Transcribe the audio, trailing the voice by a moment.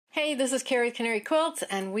Hey, this is Carrie Canary Quilts,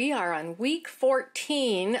 and we are on week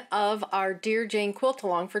 14 of our Dear Jane Quilt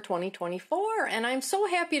Along for 2024. And I'm so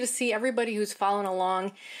happy to see everybody who's following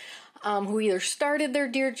along, who either started their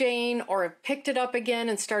Dear Jane or have picked it up again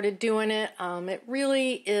and started doing it. It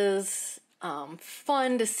really is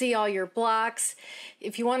fun to see all your blocks.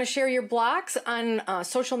 If you want to share your blocks on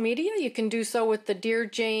social media, you can do so with the Dear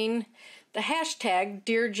Jane, the hashtag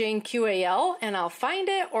Dear Jane QAL, and I'll find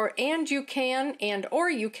it, or you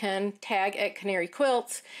can tag at Canary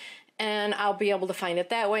Quilts, and I'll be able to find it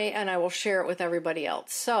that way, and I will share it with everybody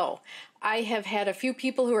else. So I have had a few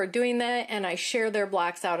people who are doing that, and I share their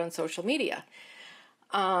blocks out on social media.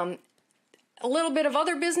 A little bit of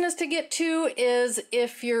other business to get to is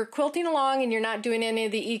if you're quilting along and you're not doing any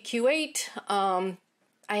of the EQ8,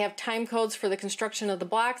 I have time codes for the construction of the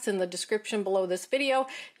blocks in the description below this video.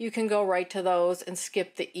 You can go right to those and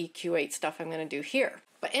skip the EQ8 stuff I'm going to do here.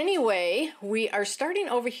 But anyway, we are starting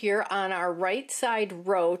over here on our right side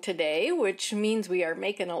row today, which means we are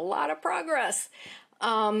making a lot of progress.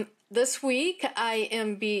 This week I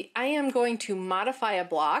am going to modify a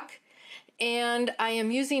block, and I am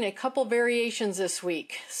using a couple variations this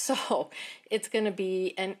week. So it's going to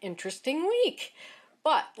be an interesting week.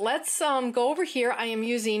 But let's go over here. I am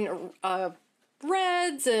using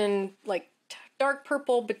reds and like dark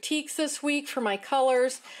purple batiks this week for my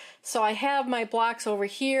colors. So I have my blocks over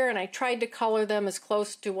here, and I tried to color them as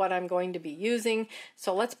close to what I'm going to be using.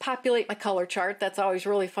 So let's populate my color chart. That's always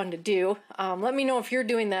really fun to do. Let me know if you're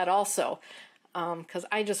doing that also, because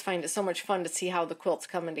I just find it so much fun to see how the quilt's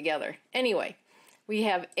coming together. Anyway, we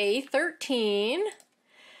have A13.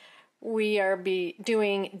 We are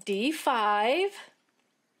doing D5.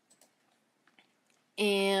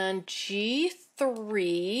 And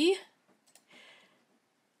G3,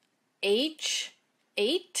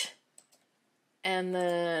 H8, and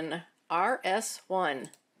then RS1.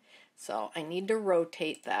 So I need to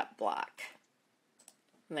rotate that block.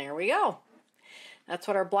 And there we go. That's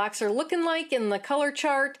what our blocks are looking like in the color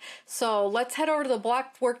chart. So let's head over to the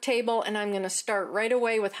block work table, and I'm going to start right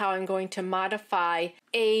away with how I'm going to modify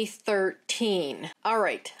A13. All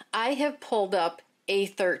right, I have pulled up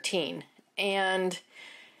A13. And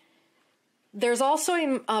there's also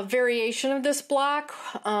a variation of this block.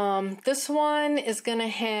 This one is going to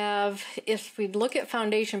have, if we look at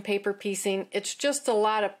foundation paper piecing, it's just a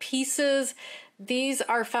lot of pieces. These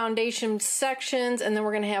are foundation sections, and then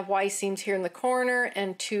we're going to have Y seams here in the corner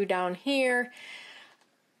and two down here.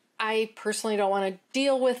 I personally don't want to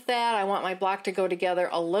deal with that. I want my block to go together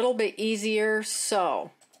a little bit easier. So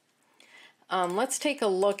let's take a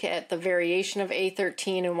look at the variation of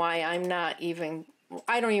A13 and why I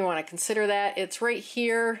don't even want to consider that. It's right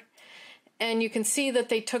here, and you can see that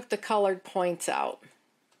they took the colored points out.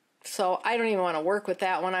 So I don't even want to work with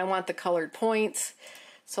that one. I want the colored points.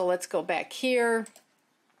 So let's go back here.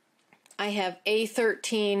 I have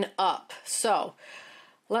A13 up. So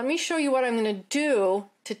let me show you what I'm going to do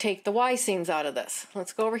to take the Y seams out of this.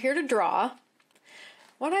 Let's go over here to draw.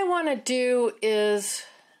 What I want to do is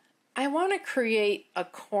I want to create a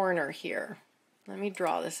corner here. Let me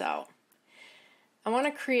draw this out. I want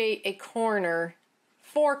to create a corner,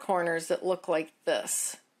 4 corners that look like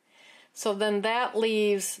this. So then that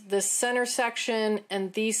leaves this center section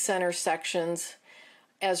and these center sections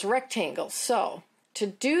as rectangles. So to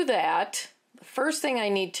do that, the first thing I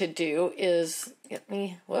need to do is let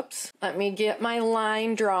me get my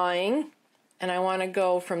line drawing, and I want to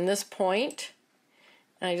go from this point,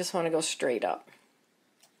 and I just want to go straight up.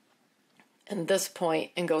 And this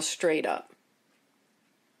point and go straight up.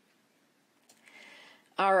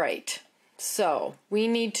 All right, so we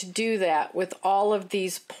need to do that with all of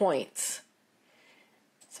these points.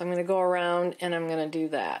 So I'm going to go around and I'm going to do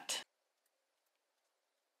that.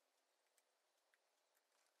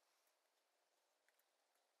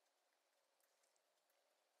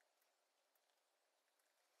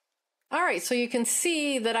 All right, so you can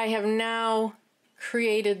see that I have now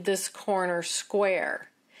created this corner square,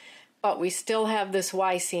 but we still have this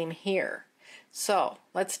Y seam here. So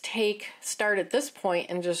let's start at this point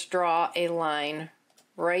and just draw a line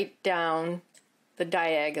right down the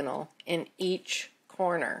diagonal in each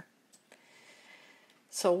corner.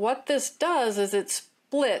 So what this does is it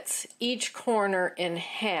splits each corner in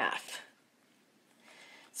half.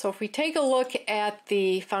 So if we take a look at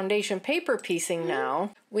the foundation paper piecing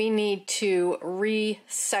now, we need to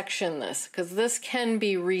resection this, because this can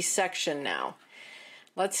be resectioned now.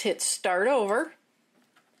 Let's hit start over,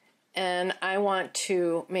 and I want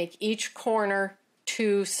to make each corner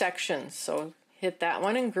 2 sections. So hit that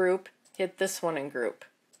one and group, hit this one and group.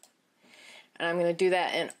 And I'm going to do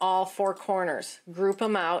that in all 4 corners. Group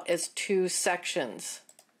them out as 2 sections.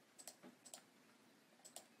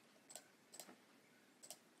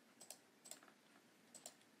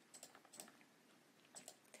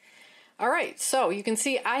 All right, so you can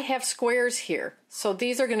see I have squares here. So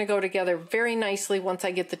these are going to go together very nicely once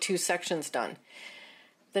I get the two sections done.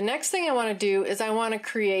 The next thing I want to do is I want to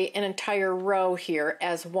create an entire row here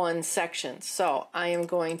as one section. So I am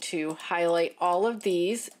going to highlight all of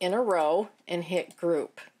these in a row and hit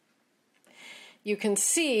group. You can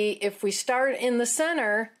see if we start in the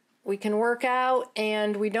center, we can work out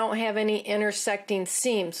and we don't have any intersecting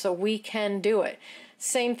seams, so we can do it.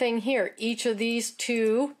 Same thing here. Each of these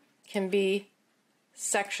two can be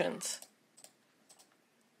sections.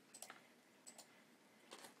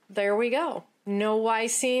 There we go. No Y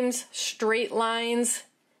seams, straight lines,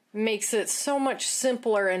 makes it so much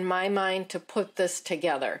simpler in my mind to put this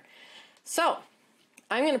together. So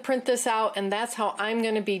I'm going to print this out, and that's how I'm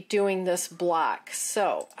going to be doing this block.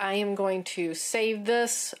 So I am going to save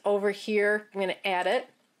this over here. I'm going to add it.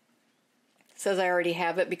 It says I already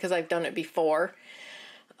have it because I've done it before.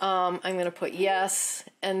 I'm going to put yes,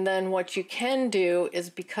 and then what you can do is,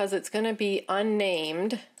 because it's going to be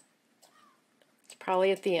unnamed, it's probably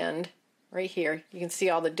at the end, right here. You can see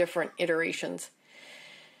all the different iterations.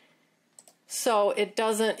 So it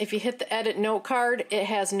doesn't, if you hit the edit note card, it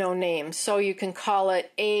has no name. So you can call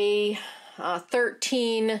it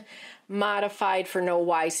A13 modified for no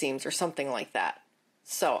Y seams or something like that.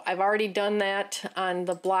 So I've already done that on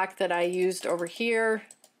the block that I used over here.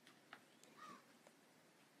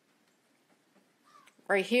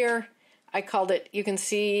 Right here, I called it, you can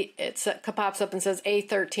see it pops up and says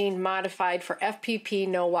A13 modified for FPP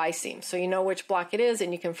no Y seams. So you know which block it is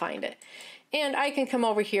and you can find it. And I can come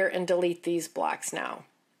over here and delete these blocks now.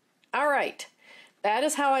 All right, that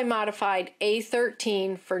is how I modified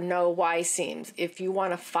A13 for no Y seams, if you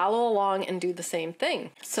want to follow along and do the same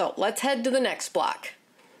thing. So let's head to the next block.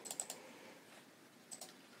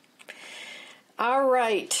 All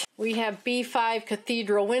right, we have B5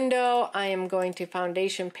 Cathedral window. I am going to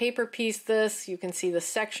foundation paper piece this. You can see the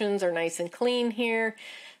sections are nice and clean here.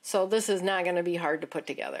 So this is not going to be hard to put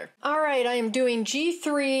together. All right, I am doing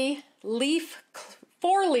G3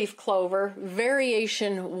 4-leaf clover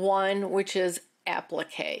variation 1, which is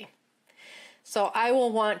applique. So I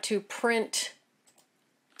will want to print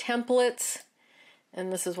templates,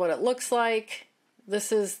 and this is what it looks like.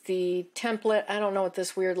 This is the template. I don't know what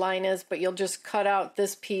this weird line is, but you'll just cut out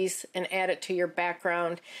this piece and add it to your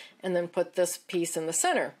background and then put this piece in the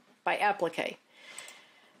center by applique.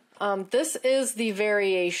 This is the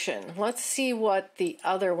variation. Let's see what the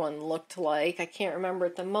other one looked like. I can't remember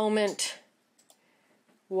at the moment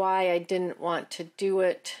why I didn't want to do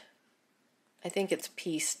it. I think it's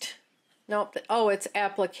pieced. Nope. Oh, it's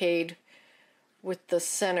appliqued with the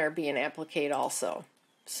center being appliqued also.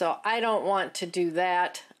 So I don't want to do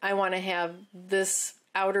that. I want to have this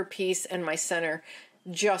outer piece and my center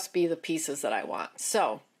just be the pieces that I want.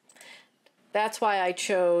 So that's why I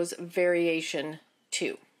chose variation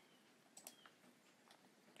 2.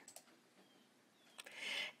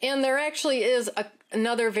 And there actually is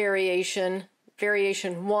another variation,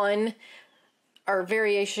 variation 1, or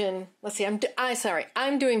variation, let's see,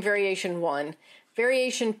 I'm doing variation 1.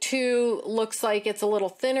 Variation 2 looks like it's a little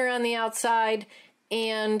thinner on the outside,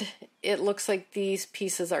 and it looks like these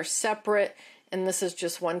pieces are separate, and this is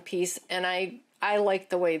just one piece, and I like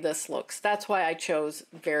the way this looks. That's why I chose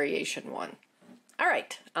variation 1. All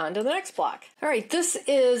right, on to the next block. All right, this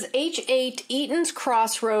is H8 Eaton's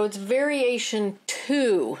Crossroads variation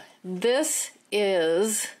 2. This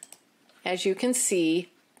is, as you can see,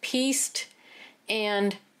 pieced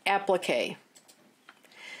and applique.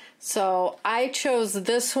 So I chose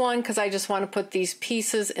this one because I just want to put these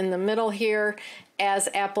pieces in the middle here as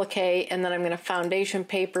applique, and then I'm going to foundation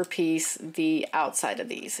paper piece the outside of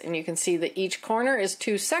these. And you can see that each corner is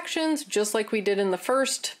 2 sections, just like we did in the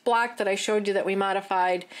first block that I showed you that we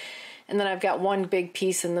modified. And then I've got one big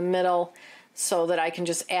piece in the middle so that I can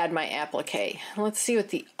just add my applique. Let's see what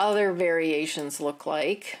the other variations look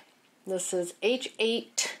like. This is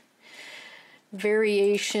H8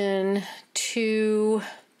 variation 2.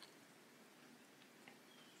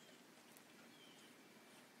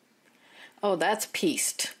 Oh, that's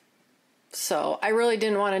pieced. So I really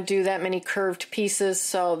didn't want to do that many curved pieces,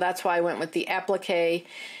 so that's why I went with the applique.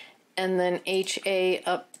 And then H8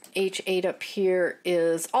 up here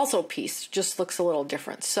is also pieced, just looks a little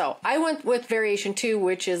different. So I went with variation 2,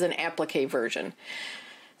 which is an applique version.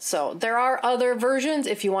 So there are other versions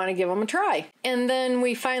if you want to give them a try. And then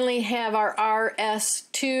we finally have our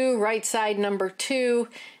RS2, right side number 2.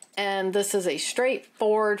 And this is a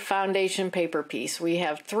straightforward foundation paper piece. We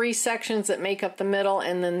have 3 sections that make up the middle,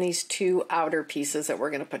 and then these 2 outer pieces that we're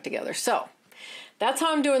going to put together. So that's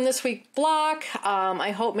how I'm doing this week's block.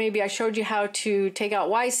 I hope maybe I showed you how to take out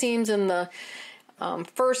Y seams in the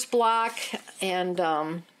first block and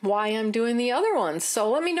why I'm doing the other ones. So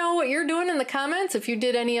let me know what you're doing in the comments. If you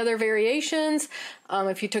did any other variations,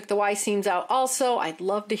 if you took the Y seams out also, I'd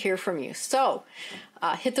love to hear from you. So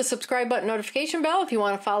hit the subscribe button, notification bell if you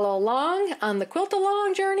want to follow along on the quilt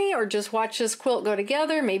along journey, or just watch this quilt go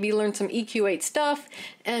together, maybe learn some EQ8 stuff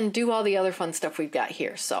and do all the other fun stuff we've got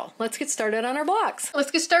here. So let's get started on our blocks. Let's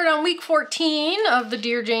get started on week 14 of the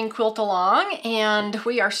Dear Jane Quilt Along, and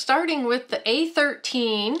we are starting with the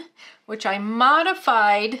A13, which I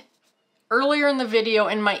modified earlier in the video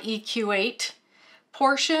in my EQ8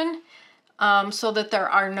 portion so that there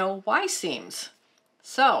are no Y seams.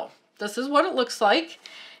 So this is what it looks like,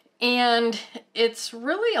 and it's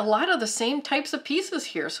really a lot of the same types of pieces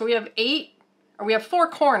here. So we have 4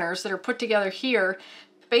 corners that are put together here.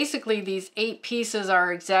 Basically these 8 pieces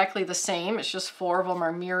are exactly the same. It's just 4 of them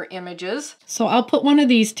are mirror images. So I'll put one of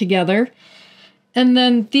these together, and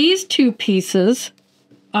then these 2 pieces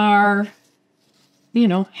are, you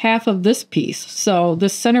know, half of this piece. So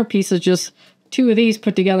this center piece is just 2 of these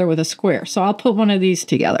put together with a square. So I'll put one of these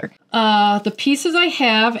together. The pieces I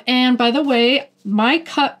have, and by the way, my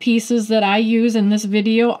cut pieces that I use in this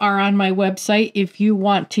video are on my website if you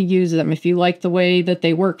want to use them. If you like the way that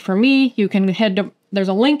they work for me, you can head to, there's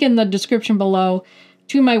a link in the description below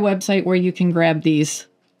to my website where you can grab these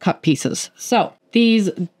cut pieces. So these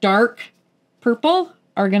dark purple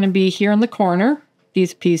are going to be here in the corner,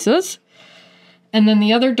 these pieces. And then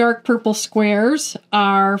the other dark purple squares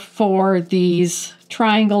are for these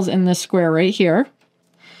triangles in this square right here.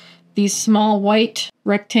 These small white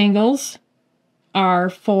rectangles are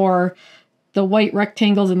for the white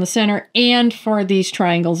rectangles in the center and for these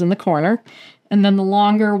triangles in the corner. And then the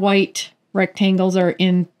longer white rectangles are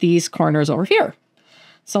in these corners over here.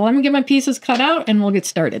 So let me get my pieces cut out and we'll get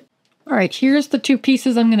started. All right, here's the 2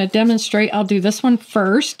 pieces I'm going to demonstrate. I'll do this one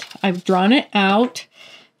first. I've drawn it out.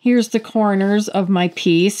 Here's the corners of my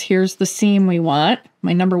piece. Here's the seam we want.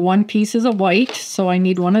 My number 1 piece is a white, so I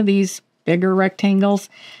need one of these bigger rectangles.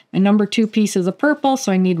 My number 2 piece is a purple,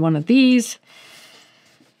 so I need one of these.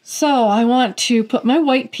 So I want to put my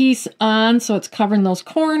white piece on so it's covering those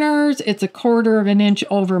corners. It's 1/4 of an inch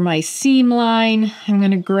over my seam line. I'm going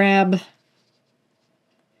to grab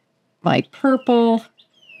my purple.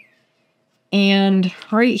 And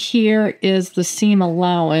right here is the seam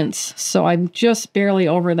allowance. So I'm just barely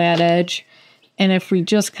over that edge. And if we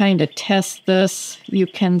just kind of test this, you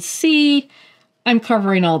can see I'm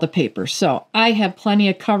covering all the paper. So I have plenty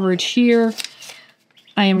of coverage here.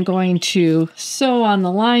 I am going to sew on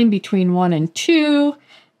the line between 1 and 2,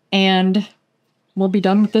 and we'll be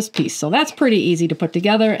done with this piece. So that's pretty easy to put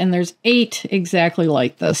together, and there's 8 exactly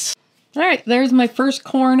like this. All right, there's my first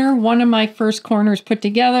corner. One of my first corners put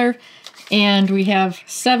together. And we have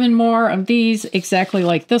 7 more of these exactly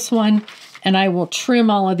like this one. And I will trim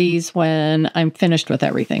all of these when I'm finished with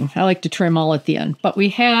everything. I like to trim all at the end. But we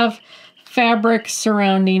have fabric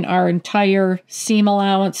surrounding our entire seam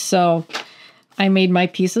allowance. So I made my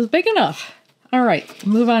pieces big enough. All right,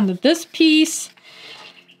 move on to this piece.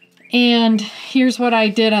 And here's what I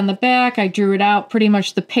did on the back. I drew it out. Pretty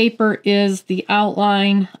much the paper is the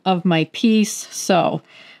outline of my piece. So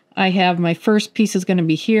I have my first piece is going to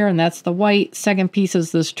be here, and that's the white. Second piece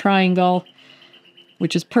is this triangle,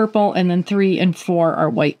 which is purple, and then 3 and 4 are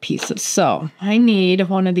white pieces. So I need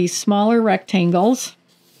one of these smaller rectangles.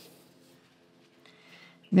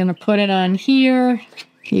 I'm going to put it on here.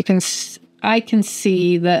 I can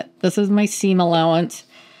see that this is my seam allowance.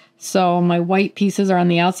 So my white pieces are on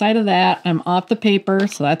the outside of that. I'm off the paper,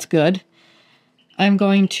 so that's good. I'm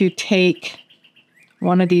going to take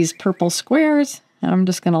one of these purple squares. I'm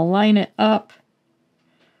just going to line it up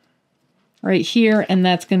right here, and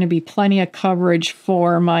that's going to be plenty of coverage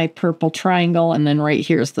for my purple triangle, and then right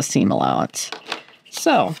here is the seam allowance.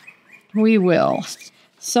 So we will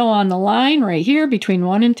sew on the line right here between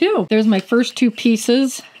 1 and 2. There's my first 2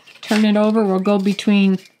 pieces. Turn it over. We'll go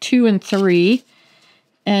between 2 and 3,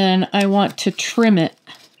 and I want to trim it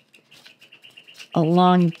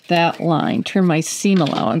along that line. Trim my seam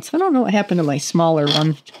allowance. I don't know what happened to my smaller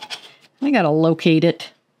one. I gotta locate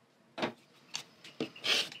it.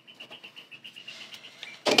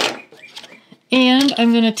 And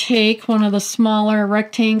I'm gonna take one of the smaller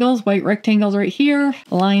rectangles, white rectangles right here,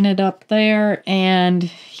 line it up there,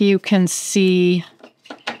 and you can see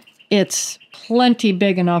it's plenty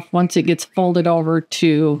big enough once it gets folded over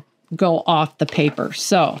to go off the paper.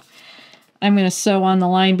 So I'm going to sew on the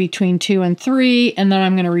line between 2 and 3, and then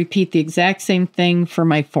I'm going to repeat the exact same thing for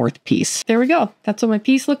my 4th piece. There we go. That's what my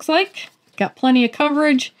piece looks like. Got plenty of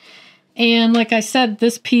coverage. And like I said,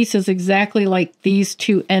 this piece is exactly like these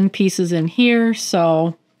 2 end pieces in here.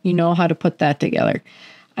 So you know how to put that together.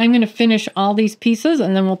 I'm going to finish all these pieces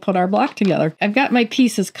and then we'll put our block together. I've got my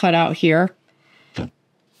pieces cut out here.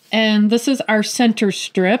 And this is our center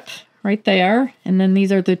strip right there. And then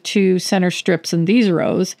these are the 2 center strips in these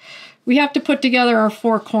rows. We have to put together our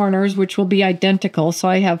 4 corners, which will be identical. So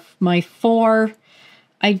I have my 4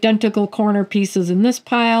 identical corner pieces in this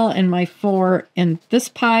pile and my 4 in this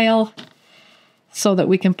pile so that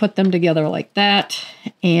we can put them together like that.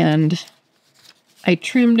 And I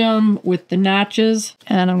trimmed them with the notches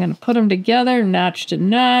and I'm going to put them together notch to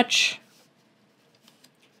notch.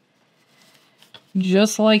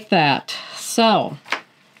 Just like that. So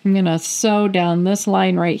I'm going to sew down this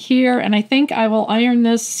line right here, and I think I will iron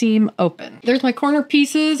this seam open. There's my corner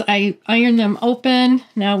pieces. I ironed them open.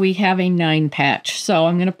 Now we have a 9 patch. So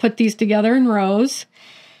I'm going to put these together in rows.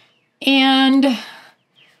 And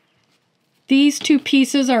these 2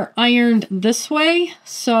 pieces are ironed this way.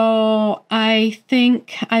 So I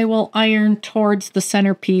think I will iron towards the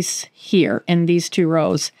center piece here in these 2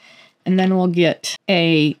 rows. And then we'll get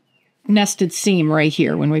a nested seam right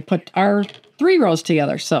here when we put our 3 rows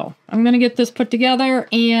together. So I'm going to get this put together,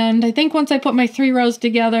 and I think once I put my 3 rows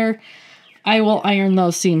together, I will iron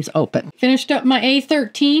those seams open. Finished up my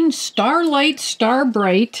A13 Starlight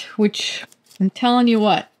Starbright, which I'm telling you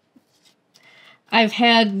what, I've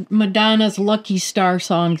had Madonna's Lucky Star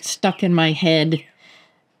song stuck in my head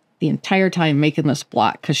the entire time making this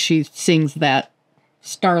block because she sings that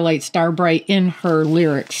Starlight Starbright in her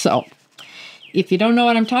lyrics. So if you don't know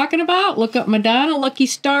what I'm talking about, look up Madonna Lucky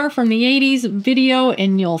Star from the 80s video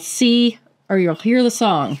and you'll see, or you'll hear the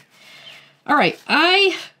song. All right,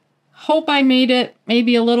 I hope I made it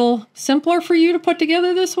maybe a little simpler for you to put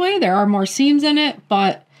together this way. There are more seams in it,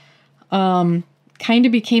 but kind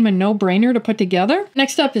of became a no-brainer to put together.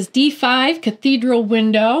 Next up is D5 Cathedral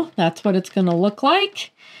Window. That's what it's going to look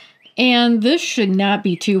like. And this should not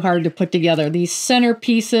be too hard to put together. These center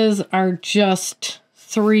pieces are just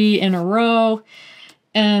 3 in a row,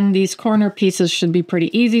 and these corner pieces should be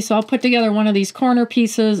pretty easy. So I'll put together one of these corner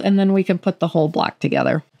pieces and then we can put the whole block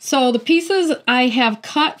together. So the pieces I have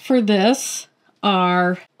cut for this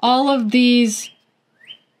are all of these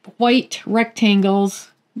white rectangles.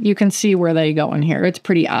 You can see where they go in here. It's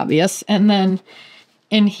pretty obvious. And then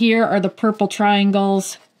in here are the purple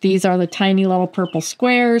triangles. These are the tiny little purple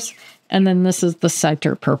squares. And then this is the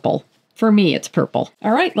center purple. For me, it's purple.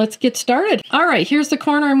 All right, let's get started. All right, here's the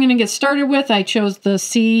corner I'm going to get started with. I chose the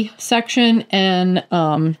C section, and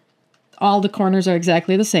all the corners are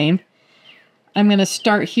exactly the same. I'm going to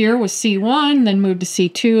start here with C1, then move to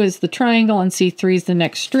C2 as the triangle, and C3 is the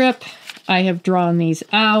next strip. I have drawn these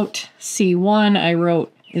out. C1 I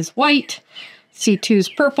wrote is white, C2 is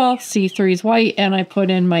purple, C3 is white, and I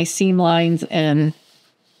put in my seam lines, and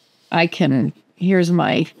here's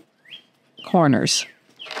my corners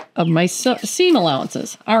of my seam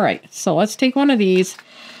allowances. All right, so let's take one of these.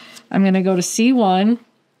 I'm going to go to C1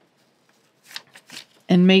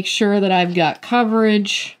 and make sure that I've got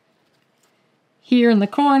coverage here in the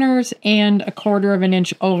corners and 1/4 of an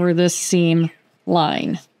inch over this seam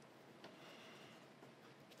line.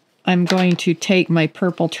 I'm going to take my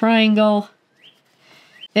purple triangle.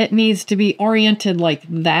 It needs to be oriented like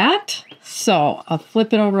that. So I'll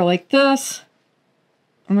flip it over like this.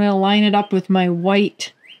 I'm going to line it up with my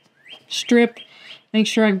white strip. Make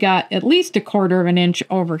sure I've got at least 1/4 of an inch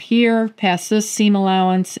over here past this seam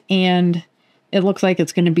allowance, and it looks like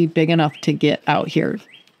it's going to be big enough to get out here.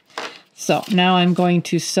 So now I'm going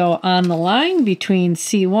to sew on the line between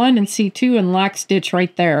C1 and C2 and lock stitch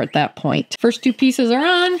right there at that point. First 2 pieces are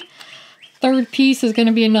on. 3rd piece is going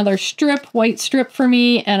to be another strip, white strip for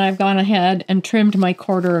me, and I've gone ahead and trimmed my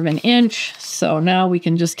 1/4 of an inch. So now we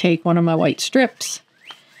can just take one of my white strips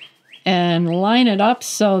and line it up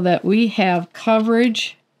so that we have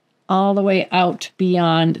coverage all the way out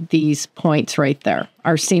beyond these points right there,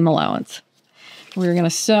 our seam allowance. We're going to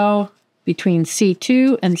sew between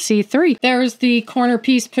C2 and C3. There's the corner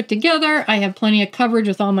piece put together. I have plenty of coverage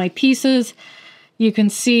with all my pieces. You can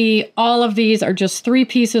see all of these are just 3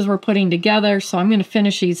 pieces we're putting together. So I'm going to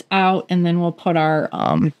finish these out and then we'll put our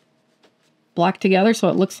block together so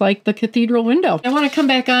it looks like the cathedral window. I want to come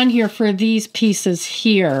back on here for these pieces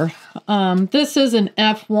here. This is an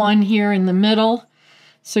F1 here in the middle.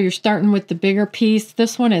 So you're starting with the bigger piece.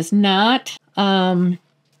 This one is not.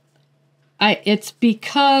 It's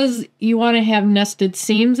because you want to have nested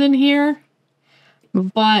seams in here.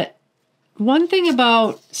 But one thing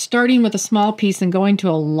about starting with a small piece and going to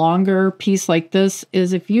a longer piece like this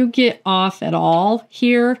is if you get off at all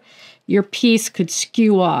here, your piece could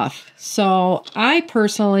skew off. So I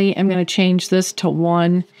personally am going to change this to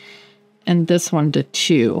 1 and this one to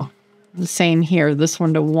 2. The same here, this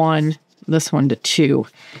one to 1, this one to 2.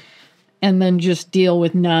 And then just deal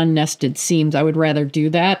with non-nested seams. I would rather do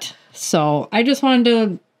that. So I just wanted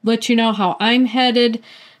to let you know how I'm headed.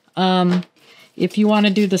 If you want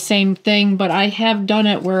to do the same thing, but I have done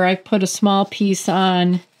it where I put a small piece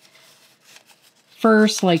on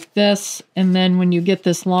first like this, and then when you get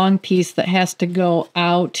this long piece that has to go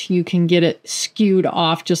out, you can get it skewed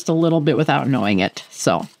off just a little bit without knowing it.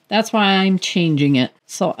 So that's why I'm changing it.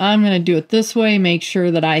 So I'm going to do it this way, make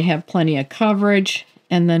sure that I have plenty of coverage,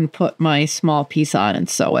 and then put my small piece on and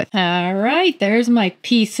sew it. All right, there's my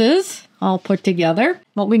pieces all put together.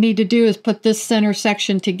 What we need to do is put this center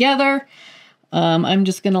section together. I'm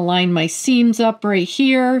just going to line my seams up right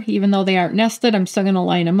here. Even though they aren't nested, I'm still going to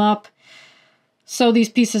line them up. Sew these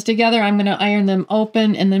pieces together. I'm going to iron them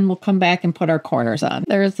open, and then we'll come back and put our corners on.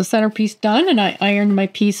 There's the centerpiece done, and I ironed my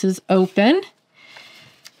pieces open.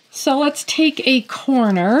 So let's take a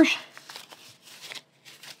corner.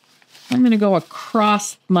 I'm going to go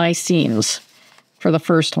across my seams for the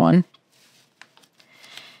first one.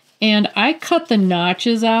 And I cut the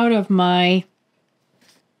notches out of my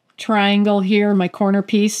triangle here, my corner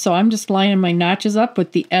piece. So I'm just lining my notches up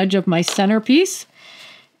with the edge of my centerpiece.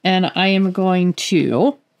 And I am going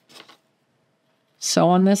to sew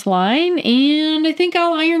on this line, and I think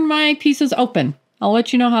I'll iron my pieces open. I'll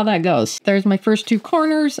let you know how that goes. There's my first 2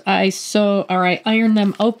 corners. I iron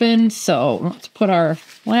them open. So let's put our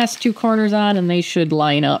last 2 corners on, and they should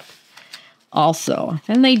line up also.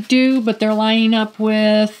 And they do, but they're lining up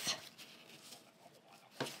with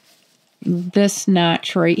this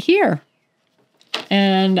notch right here.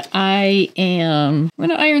 And I'm going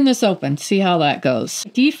to iron this open, see how that goes.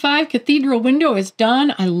 D5 Cathedral window is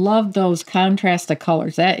done. I love those contrast of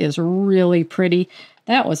colors. That is really pretty.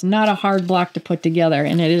 That was not a hard block to put together,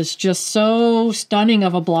 and it is just so stunning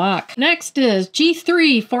of a block. Next is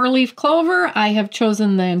G3 4-leaf clover. I have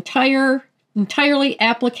chosen the entirely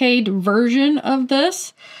applique version of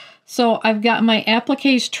this. So I've got my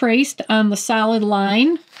appliques traced on the solid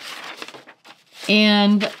line,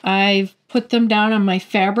 and I've put them down on my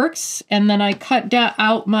fabrics, and then I cut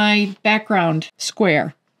out my background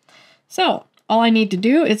square. So all I need to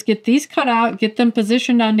do is get these cut out, get them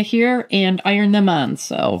positioned onto here, and iron them on.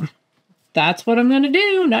 So that's what I'm going to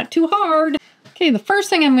do, not too hard. Okay, the first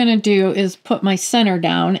thing I'm going to do is put my center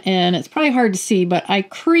down, and it's probably hard to see, but I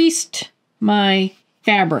creased my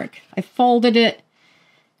fabric. I folded it,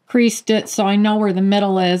 creased it, so I know where the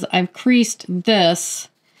middle is. I've creased this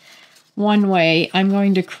one way. I'm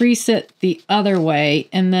going to crease it the other way,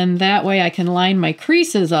 and then that way I can line my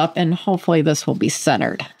creases up, and hopefully this will be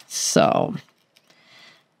centered. So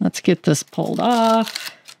let's get this pulled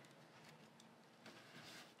off.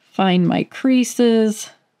 Find my creases.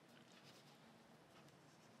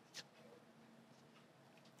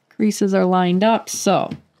 Creases are lined up,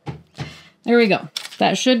 so there we go.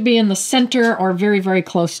 That should be in the center or very, very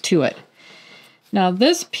close to it. Now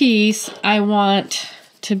this piece I want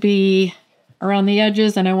to be around the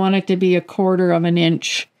edges, and I want it to be 1/4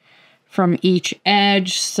 inch from each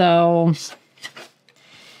edge. So,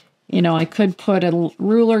 you know, I could put a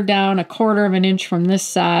ruler down 1/4 inch from this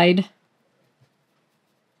side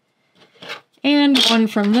and one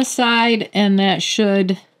from this side, and that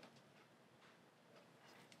should,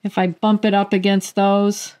 if I bump it up against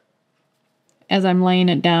those as I'm laying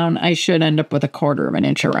it down, I should end up with 1/4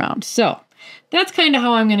 inch around. So that's kind of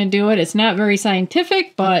how I'm going to do it. It's not very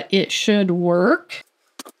scientific, but it should work.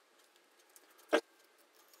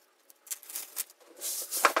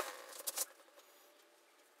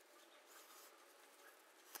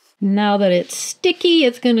 Now that it's sticky,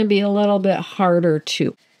 it's going to be a little bit harder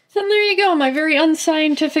too. And there you go, my very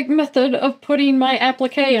unscientific method of putting my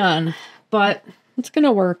applique on. But it's going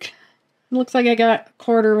to work. It looks like I got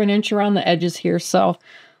 1/4 inch around the edges here, so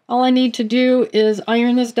all I need to do is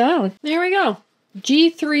iron this down. There we go.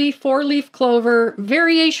 G3 4-leaf clover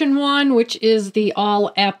variation 1, which is the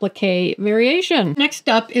all applique variation. Next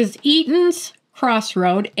up is Eaton's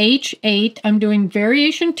Crossroads H8. I'm doing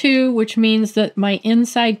variation 2, which means that my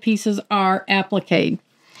inside pieces are applique.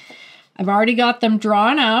 I've already got them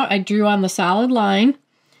drawn out. I drew on the solid line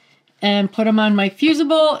and put them on my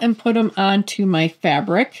fusible and put them onto my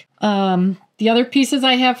fabric. The other pieces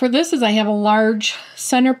I have for this is I have a large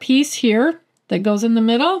centerpiece here that goes in the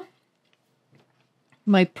middle.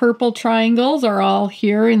 My purple triangles are all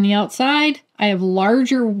here in the outside. I have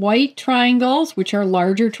larger white triangles, which are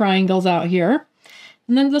larger triangles out here.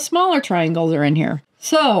 And then the smaller triangles are in here.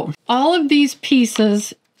 So all of these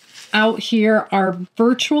pieces out here are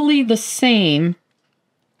virtually the same,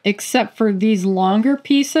 except for these longer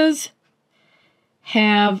pieces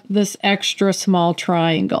have this extra small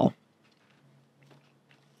triangle.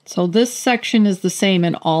 So this section is the same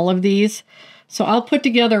in all of these. So I'll put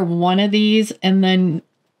together one of these and then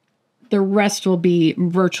the rest will be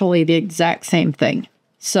virtually the exact same thing.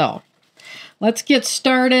 So let's get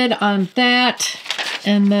started on that.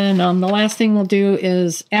 And then the last thing we'll do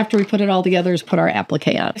is, after we put it all together, is put our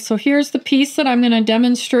applique on. So here's the piece that I'm going to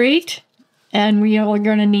demonstrate. And we are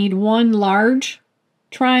going to need one large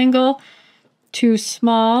triangle, two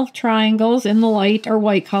small triangles in the light or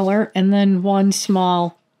white color, and then one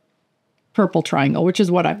small purple triangle, which is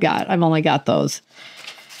what I've got. I've only got those.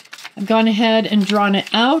 I've gone ahead and drawn it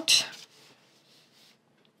out.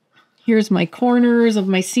 Here's my corners of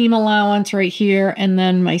my seam allowance right here, and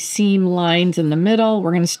then my seam lines in the middle.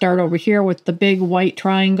 We're going to start over here with the big white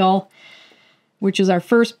triangle, which is our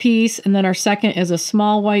first piece, and then our second is a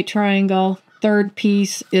small white triangle. Third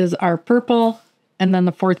piece is our purple, and then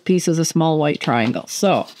the fourth piece is a small white triangle.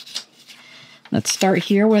 So let's start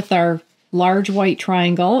here with our large white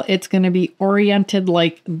triangle. It's going to be oriented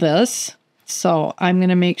like this. So I'm going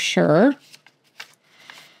to make sure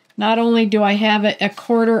not only do I have it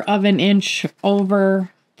 1/4 of an inch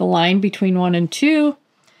over the line between 1 and 2,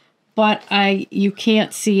 but you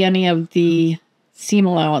can't see any of the seam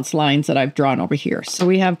allowance lines that I've drawn over here. So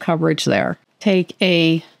we have coverage there. Take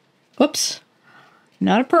a, oops,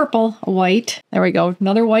 not a purple, a white. There we go.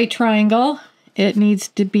 Another white triangle. It needs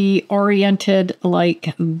to be oriented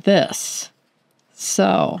like this.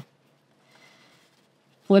 So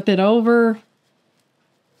flip it over.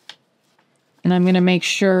 And I'm going to make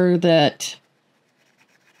sure that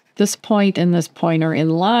this point and this point are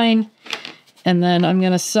in line. And then I'm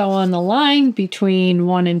going to sew on the line between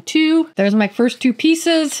 1 and 2. There's my first 2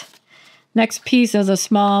 pieces. Next piece is a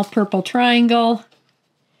small purple triangle.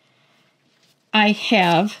 I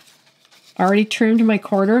have already trimmed my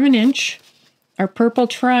 1/4 of an inch. Our purple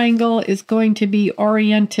triangle is going to be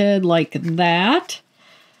oriented like that.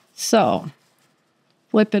 So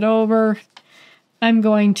flip it over. I'm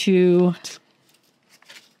going to,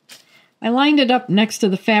 I lined it up next to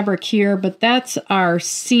the fabric here, but that's our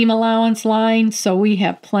seam allowance line, so we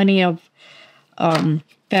have plenty of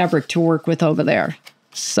fabric to work with over there.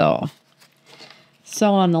 So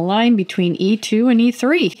on the line between E2 and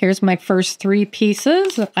E3. Here's my first 3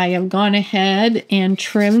 pieces. I have gone ahead and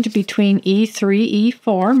trimmed between E3,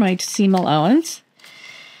 E4, my seam allowance.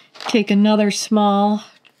 Take another small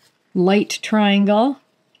light triangle.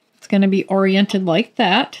 It's going to be oriented like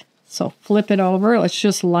that. So flip it over. Let's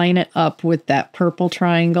just line it up with that purple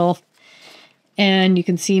triangle. And you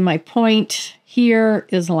can see my point here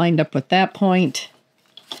is lined up with that point.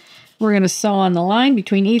 We're going to sew on the line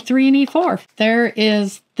between E3 and E4. There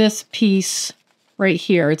is this piece right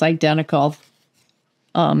here. It's identical.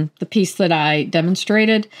 The piece that I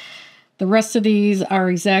demonstrated. The rest of these are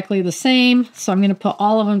exactly the same. So I'm going to put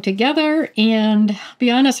all of them together, and be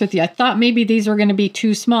honest with you, I thought maybe these were going to be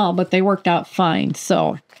too small, but they worked out fine.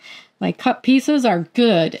 So my cut pieces are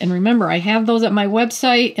good. And remember, I have those at my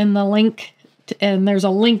website in the link, and there's a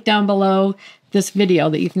link down below this video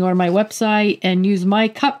that you can go to my website and use my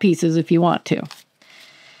cut pieces if you want to.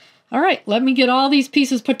 All right, let me get all these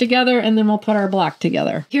pieces put together and then we'll put our block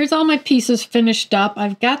together. Here's all my pieces finished up.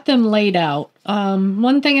 I've got them laid out.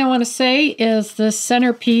 One thing I want to say is this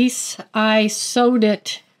center piece, I sewed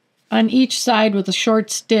it on each side with a short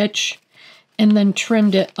stitch and then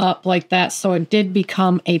trimmed it up like that, so it did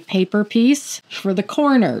become a paper piece. For the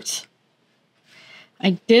corners,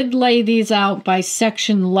 I did lay these out by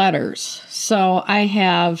section letters. So I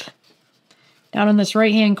have, down in this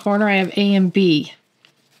right-hand corner, I have A and B.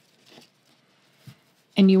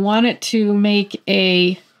 And you want it to make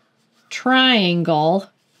a triangle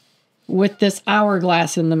with this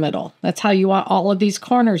hourglass in the middle. That's how you want all of these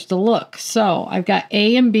corners to look. So I've got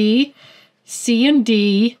A and B, C and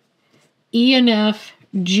D, E and F,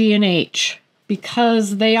 G and H.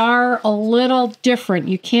 Because they are a little different.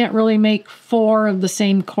 You can't really make 4 of the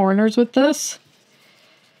same corners with this.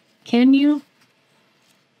 Can you?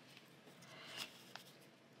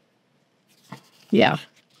 Yeah.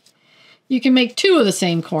 You can make 2 of the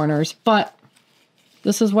same corners, but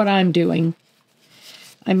this is what I'm doing.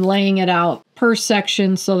 I'm laying it out per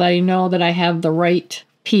section so that I know that I have the right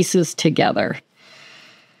pieces together.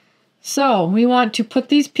 So we want to put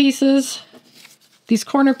these pieces, these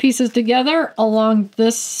corner pieces together along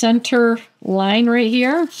this center line right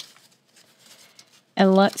here.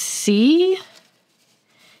 And let's see.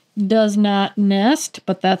 Does not nest,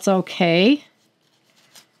 but that's okay.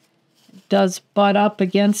 It does butt up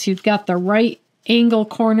against, you've got the right angle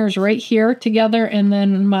corners right here together, and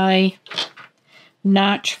then my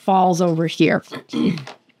notch falls over here.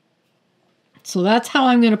 So that's how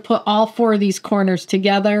I'm going to put all 4 of these corners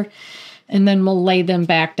together. And then we'll lay them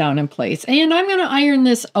back down in place. And I'm going to iron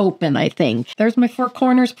this open, I think. There's my 4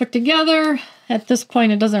 corners put together. At this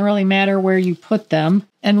point, it doesn't really matter where you put them.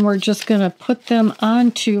 And we're just going to put them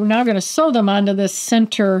onto, now I'm going to sew them onto this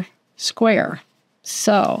center square.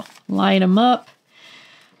 So, line them up.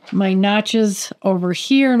 My notches over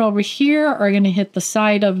here and over here are going to hit the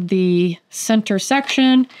side of the center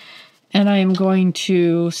section. And I am going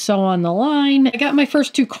to sew on the line. I got my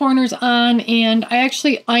first 2 corners on, and I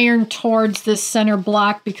actually ironed towards this center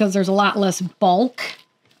block because there's a lot less bulk.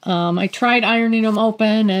 I tried ironing them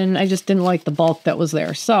open, and I just didn't like the bulk that was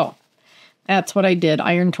there. So that's what I did,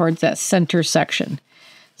 iron towards that center section.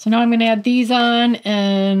 So now I'm going to add these on,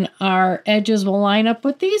 and our edges will line up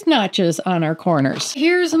with these notches on our corners.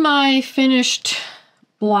 Here's my finished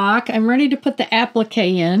block. I'm ready to put the applique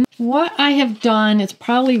in. What I have done, it's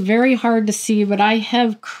probably very hard to see, but I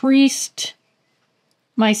have creased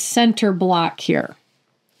my center block here.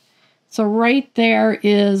 So right there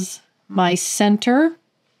is my center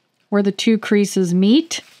where the 2 creases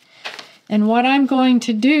meet. And what I'm going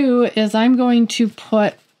to do is I'm going to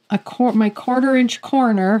put my 1/4 inch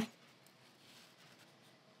corner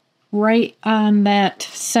right on that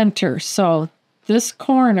center. So this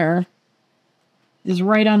corner is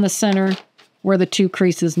right on the center where the 2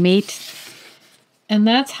 creases meet. And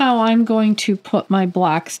that's how I'm going to put my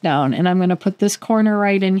blocks down. And I'm going to put this corner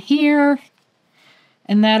right in here.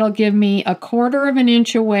 And that'll give me 1/4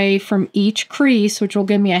 inch away from each crease, which will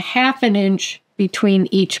give me 1/2 inch between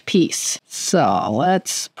each piece. So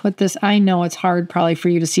let's put this, I know it's hard probably for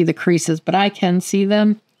you to see the creases, but I can see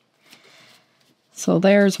them. So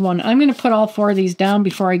there's one. I'm going to put all 4 of these down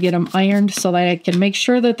before I get them ironed so that I can make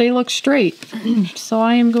sure that they look straight. So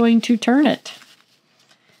I am going to turn it.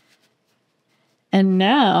 And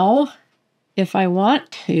now, if I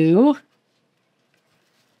want to,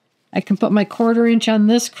 I can put my 1/4 inch on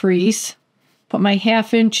this crease, put my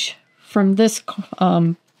 1/2 inch from this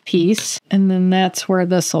piece, and then that's where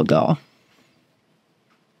this will go.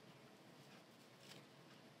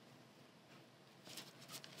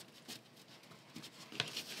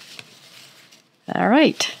 All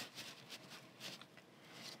right.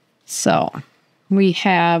 So we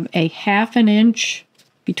have a 1/2 inch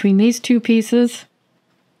between these 2 pieces.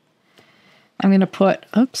 I'm going to put,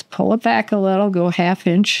 oops, pull it back a little, go 1/2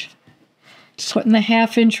 inch. Just putting the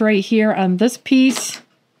 1/2 inch right here on this piece.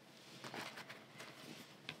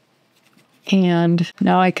 And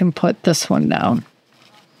now I can put this one down.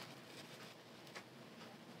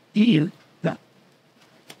 Looks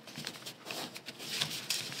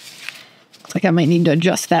like I might need to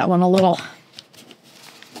adjust that one a little.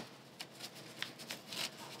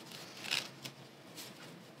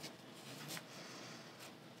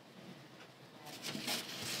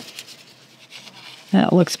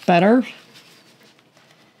 That looks better.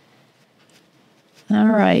 All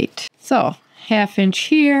right, so 1/2 inch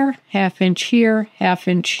here, 1/2 inch here, 1/2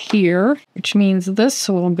 inch here, which means this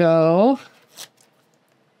will go,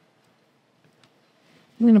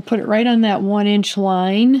 I'm going to put it right on that 1 inch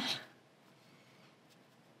line.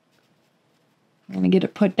 I'm going to get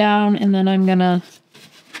it put down, and then I'm going to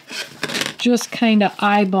just kind of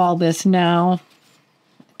eyeball this now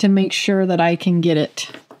to make sure that I can get it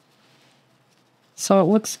so it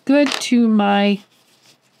looks good to my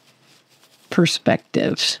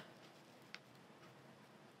perspective.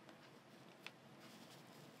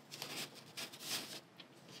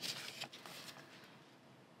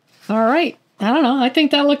 All right, I don't know, I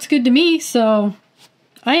think that looks good to me, so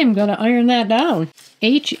I am going to iron that down.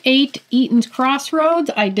 H8 Eaton's Crossroads,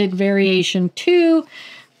 I did variation 2,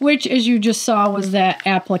 which as you just saw was that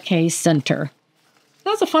applique center. That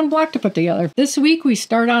was a fun block to put together. This week we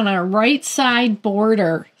start on our right side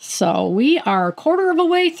border, so we are 1/4 of a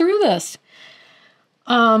way through this.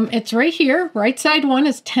 It's right here, right side 1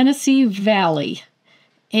 is Tennessee Valley.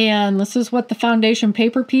 And this is what the foundation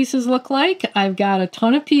paper pieces look like. I've got a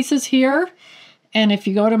ton of pieces here. And if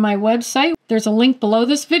you go to my website, there's a link below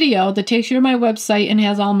this video that takes you to my website and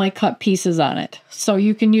has all my cut pieces on it. So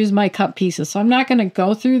you can use my cut pieces. So I'm not going to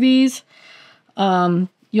go through these.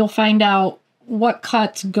 You'll find out what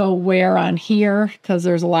cuts go where on here because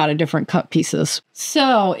there's a lot of different cut pieces.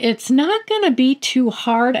 So it's not going to be too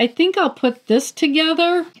hard. I think I'll put this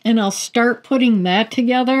together and I'll start putting that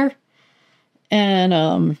together.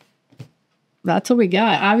 And that's what we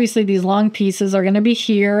got. Obviously, these long pieces are going to be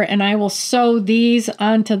here, and I will sew these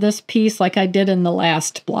onto this piece like I did in the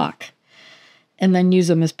last block, and then use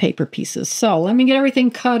them as paper pieces. So let me get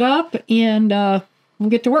everything cut up, and we'll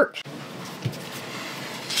get to work.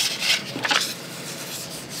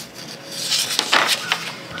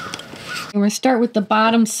 I'm going to start with the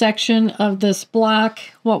bottom section of this block.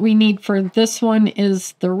 What we need for this one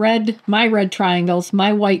is the red, my red triangles,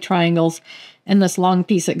 my white triangles, and this long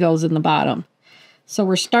piece that goes in the bottom. So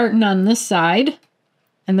we're starting on this side,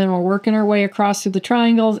 and then we're working our way across through the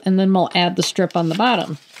triangles, and then we'll add the strip on the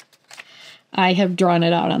bottom. I have drawn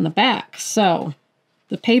it out on the back. So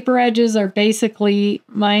the paper edges are basically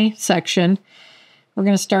my section. We're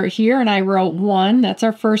going to start here, and I wrote 1. That's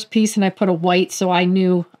our first piece, and I put a white so I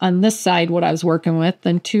knew on this side what I was working with.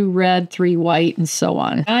 Then 2 red, 3 white, and so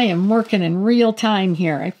on. I am working in real time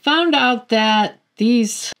here. I found out that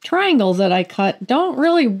these triangles that I cut don't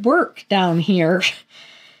really work down here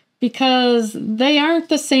because they aren't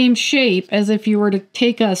the same shape as if you were to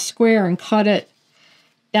take a square and cut it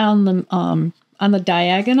down the on the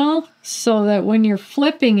diagonal, so that when you're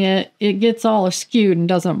flipping it, it gets all askewed and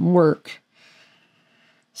doesn't work.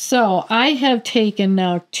 So I have taken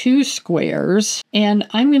now 2 squares, and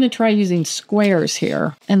I'm going to try using squares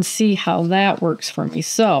here and see how that works for me.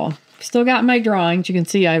 So still got my drawings. You can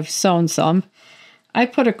see I've sewn some. I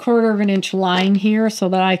put a 1/4 of an inch line here so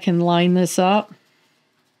that I can line this up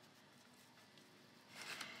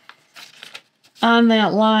on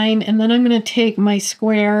that line, and then I'm going to take my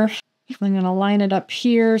square. I'm going to line it up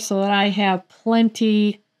here so that I have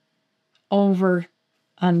plenty over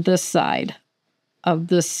on this side of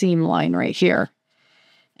this seam line right here.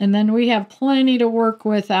 And then we have plenty to work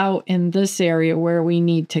with out in this area where we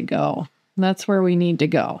need to go. That's where we need to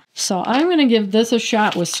go. So I'm going to give this a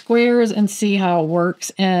shot with squares and see how it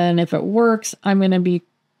works. And if it works,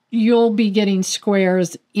 you'll be getting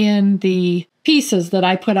squares in the pieces that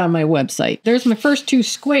I put on my website. There's my first 2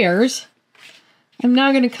 squares. I'm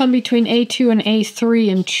now going to come between A2 and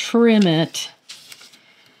A3 and trim it.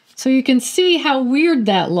 So you can see how weird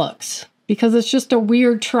that looks, because it's just a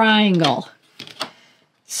weird triangle.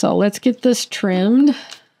 So let's get this trimmed.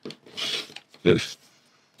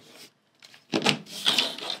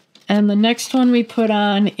 And the next one we put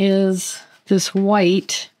on is this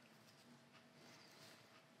white.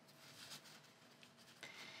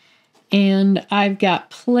 And I've got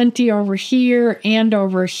plenty over here and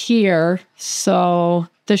over here, so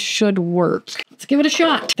this should work. Let's give it a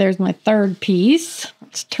shot. There's my 3rd piece.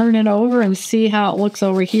 Let's turn it over and see how it looks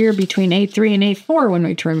over here between A3 and A4 when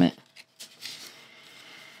we trim it.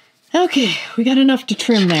 Okay, we got enough to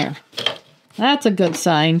trim there. That's a good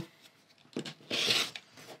sign.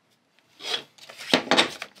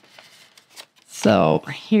 So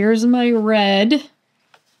here's my red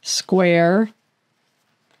square.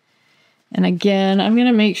 And again, I'm going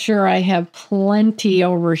to make sure I have plenty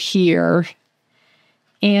over here.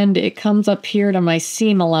 And it comes up here to my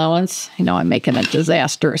seam allowance. I know I'm making a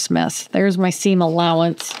disastrous mess. There's my seam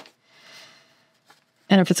allowance.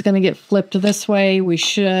 And if it's going to get flipped this way, we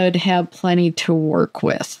should have plenty to work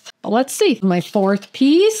with. Let's see. My 4th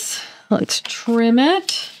piece. Let's trim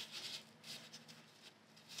it.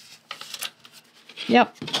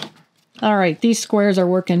 Yep. All right. These squares are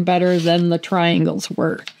working better than the triangles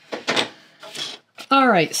were. All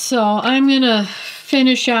right, so I'm going to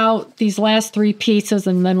finish out these last 3 pieces,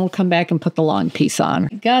 and then we'll come back and put the long piece on.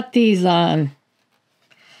 Got these on.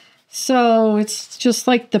 So it's just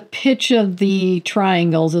like the pitch of the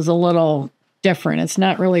triangles is a little different. It's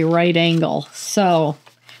not really right angle. So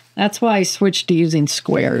that's why I switched to using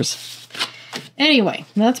squares. Anyway,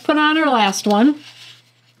 let's put on our last one.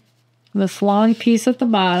 This long piece at the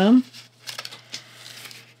bottom.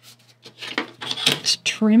 Just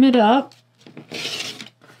trim it up.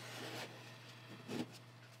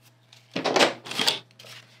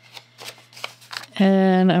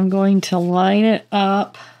 And I'm going to line it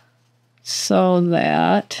up so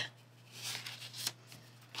that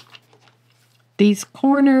these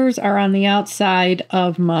corners are on the outside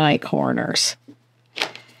of my corners.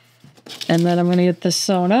 And then I'm going to get this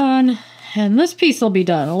sewn on, and this piece will be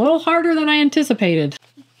done. A little harder than I anticipated.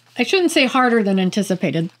 I shouldn't say harder than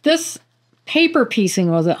anticipated. This paper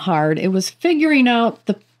piecing wasn't hard. It was figuring out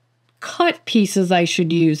the cut pieces I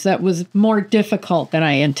should use that was more difficult than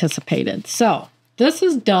I anticipated. So this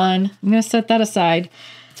is done. I'm going to set that aside.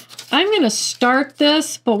 I'm going to start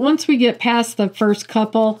this, but once we get past the first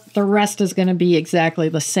couple, the rest is going to be exactly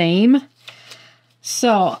the same.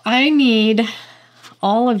 So I need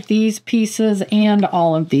all of these pieces and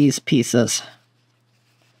all of these pieces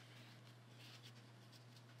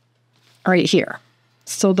right here.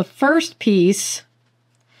 So the first piece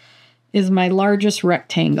is my largest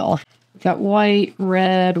rectangle. We've got white,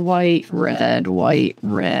 red, white, red, white,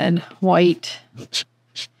 red, white,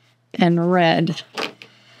 and red.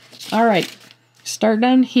 All right, start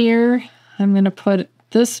down here. I'm going to put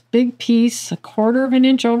this big piece 1/4 of an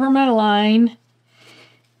inch over my line,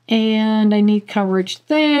 And I need coverage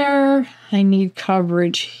there. I need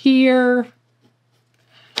coverage here.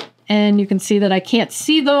 And you can see that I can't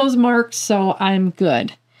see those marks, so I'm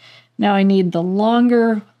good. Now I need the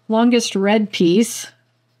longest red piece.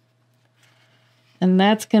 And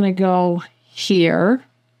that's going to go here.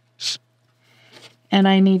 And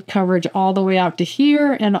I need coverage all the way out to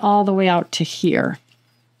here and all the way out to here.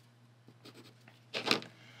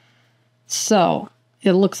 So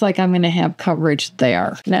it looks like I'm going to have coverage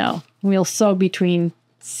there. Now we'll sew between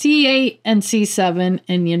C8 and C7,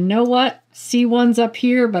 and you know what? C1's up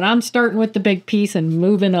here, but I'm starting with the big piece and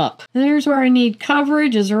moving up. There's where I need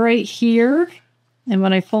coverage, is right here. And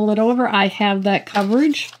when I fold it over, I have that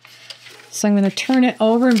coverage. So I'm going to turn it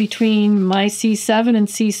over in between my C7 and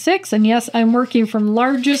C6. And yes, I'm working from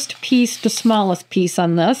largest piece to smallest piece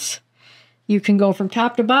on this. You can go from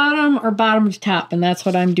top to bottom or bottom to top, and that's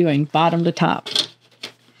what I'm doing, bottom to top.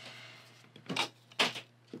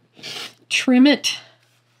 Trim it.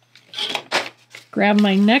 Grab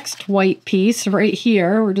my next white piece right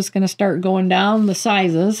here. We're just going to start going down the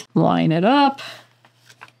sizes. Line it up.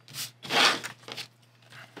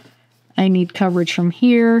 I need coverage from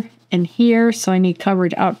here and here, so I need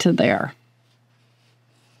coverage out to there.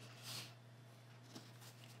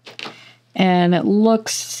 And it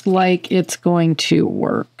looks like it's going to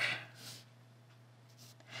work.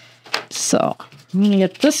 So I'm going to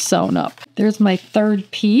get this sewn up. There's my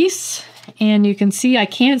third piece. And you can see I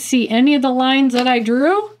can't see any of the lines that I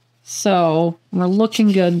drew. So we're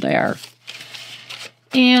looking good there.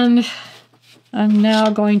 And I'm now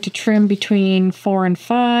going to trim between 4 and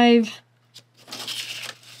 5.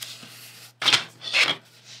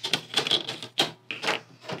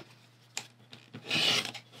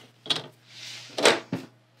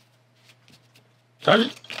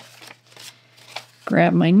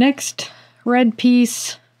 Grab my next red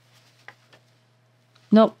piece.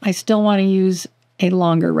 Nope, I still want to use a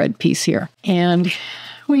longer red piece here. And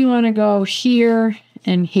we want to go here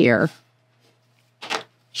and here.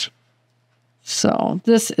 So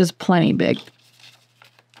this is plenty big.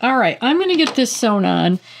 All right, I'm going to get this sewn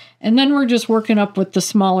on, and then we're just working up with the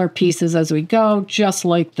smaller pieces as we go, just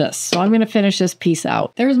like this. So I'm going to finish this piece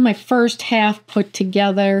out. There's my first half put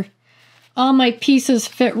together. All my pieces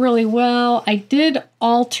fit really well. I did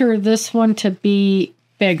alter this one to be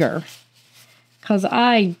bigger because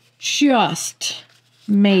I just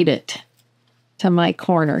made it to my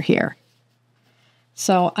corner here.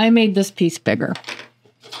 So I made this piece bigger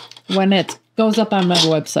when it goes up on my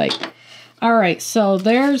website. All right, so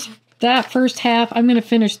there's that first half. I'm going to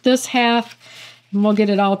finish this half, and we'll get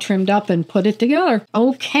it all trimmed up and put it together.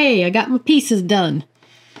 Okay, I got my pieces done.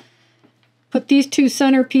 Put these two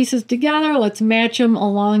center pieces together. Let's match them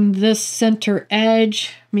along this center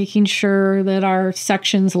edge, making sure that our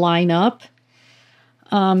sections line up.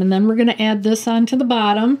 And then we're going to add this onto the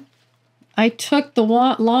bottom. I took the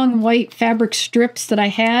long white fabric strips that I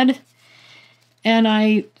had, and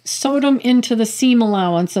I sewed them into the seam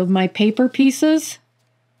allowance of my paper pieces.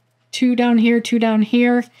 2 down here, 2 down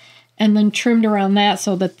here, and then trimmed around that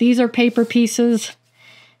so that these are paper pieces.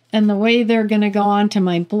 And the way they're going to go onto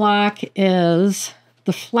my block is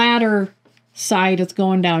the flatter side is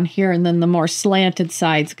going down here, and then the more slanted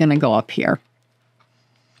side is going to go up here.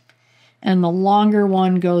 And the longer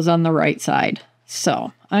one goes on the right side.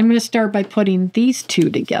 So I'm going to start by putting these two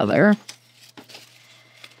together.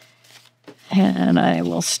 And I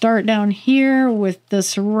will start down here with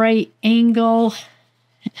this right angle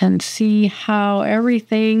and see how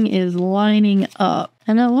everything is lining up.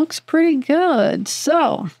 And it looks pretty good.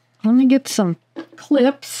 So let me get some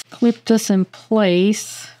clips, clip this in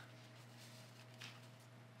place.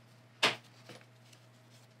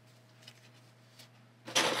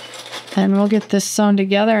 And we'll get this sewn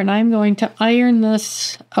together, and I'm going to iron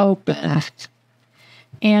this open.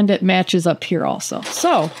 And it matches up here also.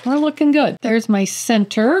 So we're looking good. There's my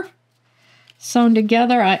center sewn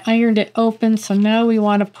together. I ironed it open, so now we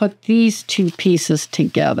want to put these two pieces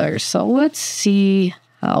together. So let's see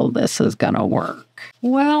how this is gonna work.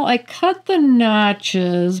 Well, I cut the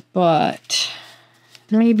notches, but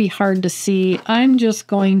it may be hard to see. I'm just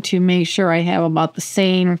going to make sure I have about the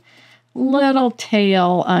same little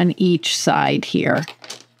tail on each side here,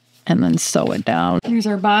 and then sew it down. Here's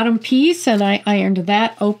our bottom piece, and I ironed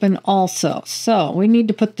that open also. So we need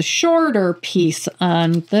to put the shorter piece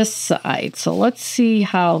on this side. So let's see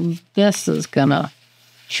how this is gonna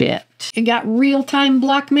fit. I got real-time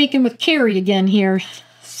block making with Carrie again here.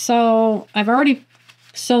 So I've already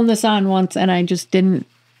sewn this on once, and I just didn't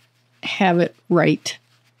have it right.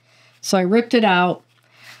 So I ripped it out.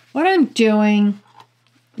 What I'm doing,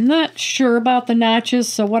 I'm not sure about the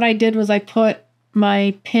notches, so what I did was I put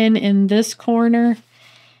my pin in this corner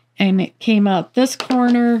and it came out this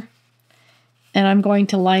corner, and I'm going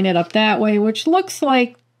to line it up that way, which looks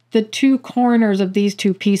like the two corners of these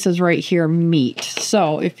two pieces right here meet.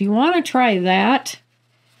 So if you want to try that,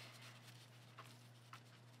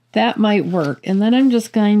 that might work. And then I'm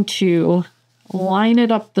just going to line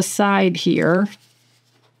it up the side here,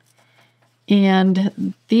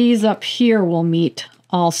 and these up here will meet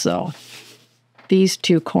also. These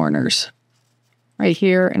two corners, right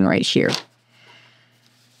here and right here.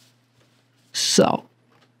 So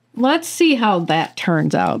let's see how that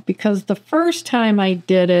turns out, because the first time I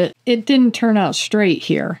did it, it didn't turn out straight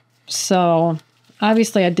here. So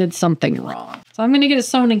obviously I did something wrong. So I'm going to get it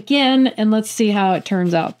sewn again, and let's see how it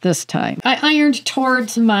turns out this time. I ironed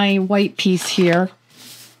towards my white piece here,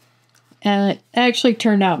 and it actually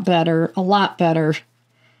turned out better, a lot better.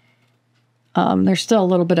 There's still a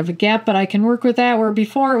little bit of a gap, but I can work with that, where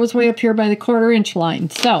before it was way up here by the 1/4 inch line.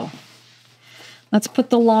 So let's put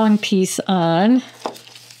the long piece on.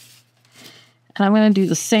 And I'm going to do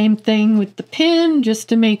the same thing with the pin just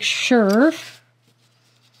to make sure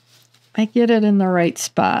I get it in the right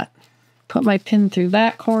spot. Put my pin through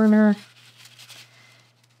that corner,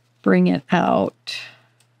 bring it out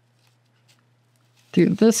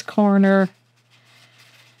through this corner,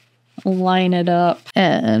 line it up,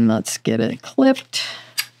 and let's get it clipped.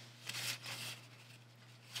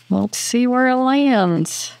 We'll see where it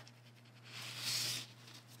lands.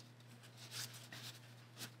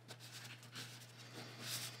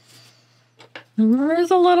 There's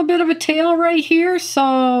a little bit of a tail right here, so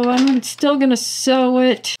I'm still going to sew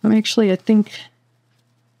it. Actually, I think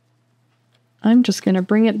I'm just going to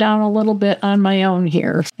bring it down a little bit on my own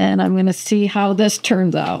here, and I'm going to see how this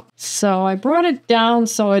turns out. So I brought it down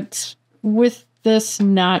so it's with this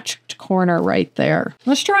notched corner right there.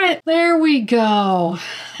 Let's try it. There we go.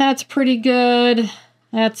 That's pretty good.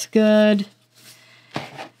 That's good.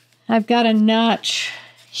 I've got a notch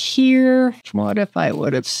here. What if I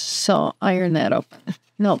would have ironed that up?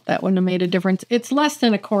 Nope, that wouldn't have made a difference. It's less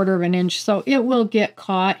than 1/4 inch, so it will get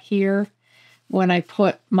caught here when I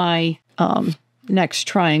put my next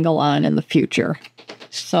triangle on in the future.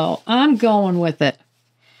 So I'm going with it.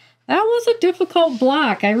 That was a difficult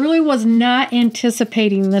block. I really was not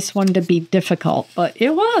anticipating this one to be difficult, but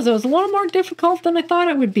it was. It was a little more difficult than I thought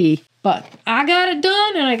it would be. But I got it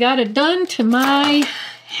done, and I got it done to my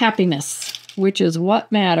happiness, which is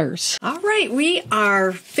what matters. All right, we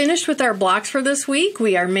are finished with our blocks for this week.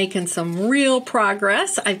 We are making some real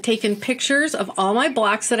progress. I've taken pictures of all my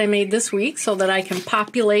blocks that I made this week so that I can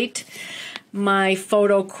populate my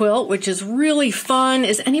photo quilt, which is really fun.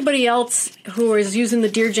 Is anybody else who is using the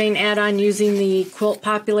Dear Jane add-on using the quilt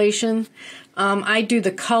population? I do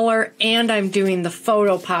the color and I'm doing the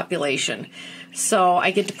photo population. So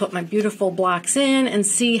I get to put my beautiful blocks in and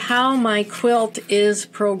see how my quilt is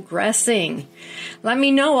progressing. Let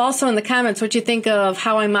me know also in the comments what you think of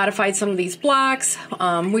how I modified some of these blocks.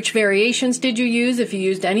 Which variations did you use, if you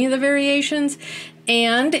used any of the variations?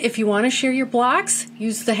 And if you want to share your blocks,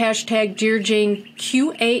 use the hashtag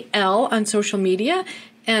DearJaneQAL on social media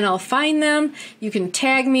and I'll find them. You can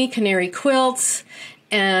tag me, Canary Quilts,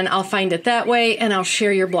 and I'll find it that way, and I'll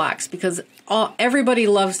share your blocks, because everybody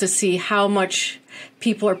loves to see how much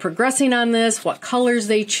people are progressing on this, what colors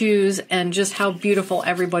they choose, and just how beautiful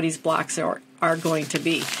everybody's blocks are going to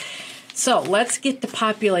be. So let's get to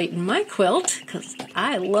populating my quilt, because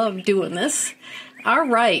I love doing this. All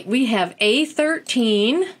right, we have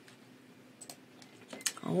A13.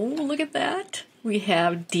 Oh, look at that. We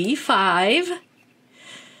have D5.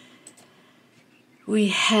 We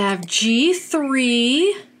have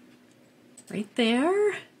G3 right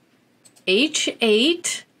there.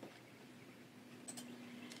 H8.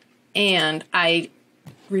 And I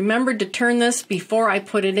remembered to turn this before I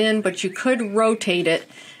put it in, but you could rotate it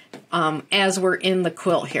as we're in the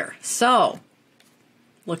quilt here. So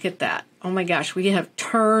look at that. Oh my gosh, we have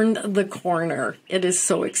turned the corner. It is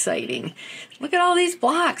so exciting. Look at all these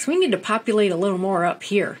blocks. We need to populate a little more up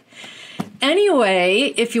here.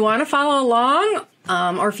 Anyway, if you want to follow along,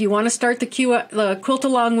 or if you want to start the quilt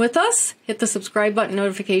along with us, hit the subscribe button,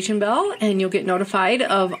 notification bell, and you'll get notified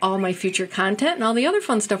of all my future content and all the other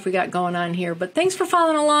fun stuff we got going on here. But thanks for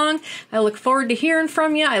following along. I look forward to hearing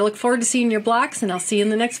from you. I look forward to seeing your blocks, and I'll see you in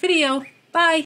the next video. Bye.